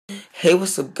Hey,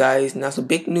 what's up, guys? Now, some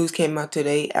big news came out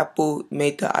today. Apple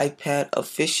made the iPad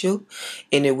official,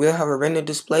 and it will have a Retina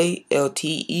Display,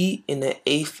 LTE, and an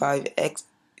A5X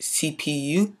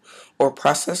CPU or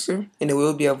processor, and it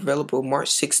will be available March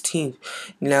 16th.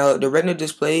 Now, the Retina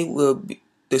Display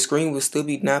the screen will still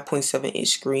be 9.7-inch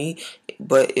screen,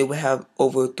 but it will have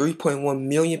over 3.1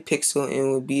 million pixels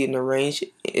and will be in the range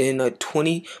in a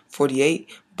 2048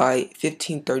 by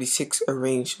 1536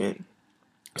 arrangement.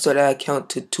 So that account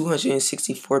to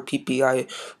 264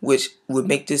 ppi, which would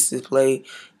make this display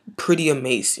pretty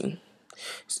amazing.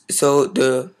 So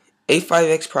the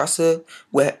A5X processor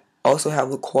will also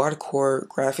have a quad-core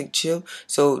graphic chip.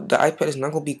 So the iPad is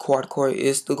not going to be quad-core,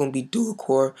 it's still going to be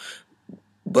dual-core,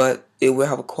 but it will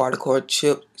have a quad-core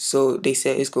chip. So they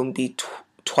said it's going to be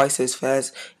twice as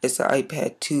fast as the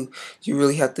iPad 2. You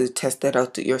really have to test that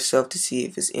out yourself to see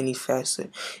if it's any faster.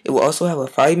 It will also have a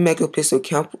 5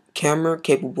 megapixel camera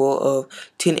capable of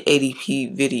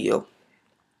 1080p video.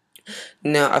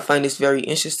 Now, I find this very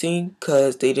interesting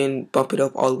because they didn't bump it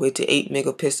up all the way to 8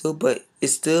 megapixel, but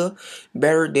it's still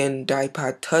better than the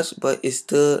iPod Touch, but it's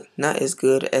still not as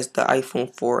good as the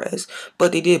iPhone 4S.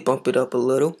 But they did bump it up a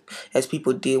little, as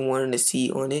people did want to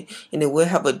see on it. And it will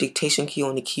have a dictation key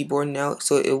on the keyboard now,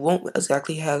 so it won't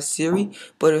exactly have Siri,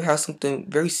 but it'll have something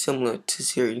very similar to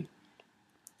Siri.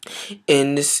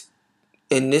 And this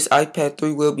iPad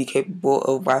 3 will be capable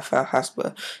of Wi-Fi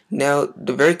hotspot. Now,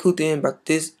 the very cool thing about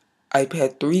this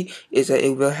iPad 3 is that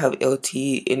it will have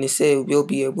LTE, and it said it will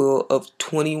be able of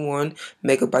 21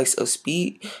 megabytes of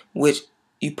speed, which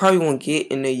you probably won't get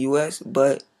in the US,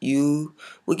 but you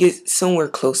will get somewhere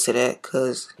close to that,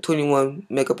 because 21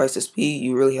 megabytes of speed,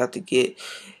 you really have to get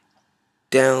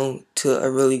down to a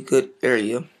really good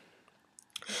area.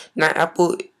 Now,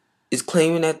 Apple is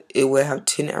claiming that it will have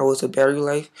 10 hours of battery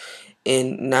life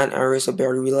and 9 hours of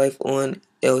battery life on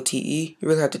LTE. You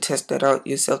really have to test that out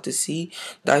yourself to see.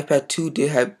 The iPad 2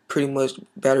 did have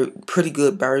pretty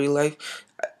good battery life.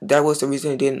 That was the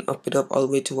reason it didn't up it up all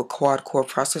the way to a quad-core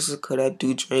processor, because that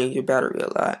do drain your battery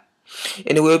a lot.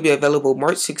 And it will be available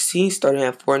March 16th, starting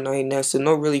at $499, so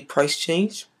no really price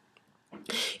change.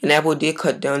 And Apple did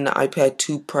cut down the iPad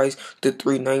 2 price to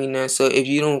 $399. So if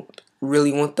you don't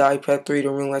really want the iPad 3,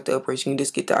 don't really like the upgrade, you can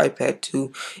just get the iPad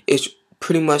 2. It's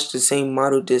pretty much the same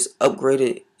model, just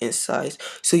upgraded in size.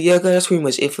 So yeah, guys, that's pretty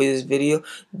much it for this video.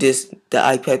 The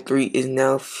iPad 3 is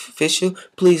now official.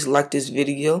 Please like this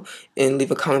video and leave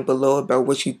a comment below about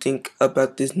what you think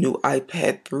about this new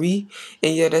iPad 3.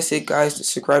 And yeah, that's it, guys.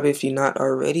 Subscribe if you're not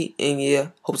already. And yeah,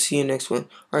 hope to see you next one.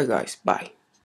 Alright, guys, bye.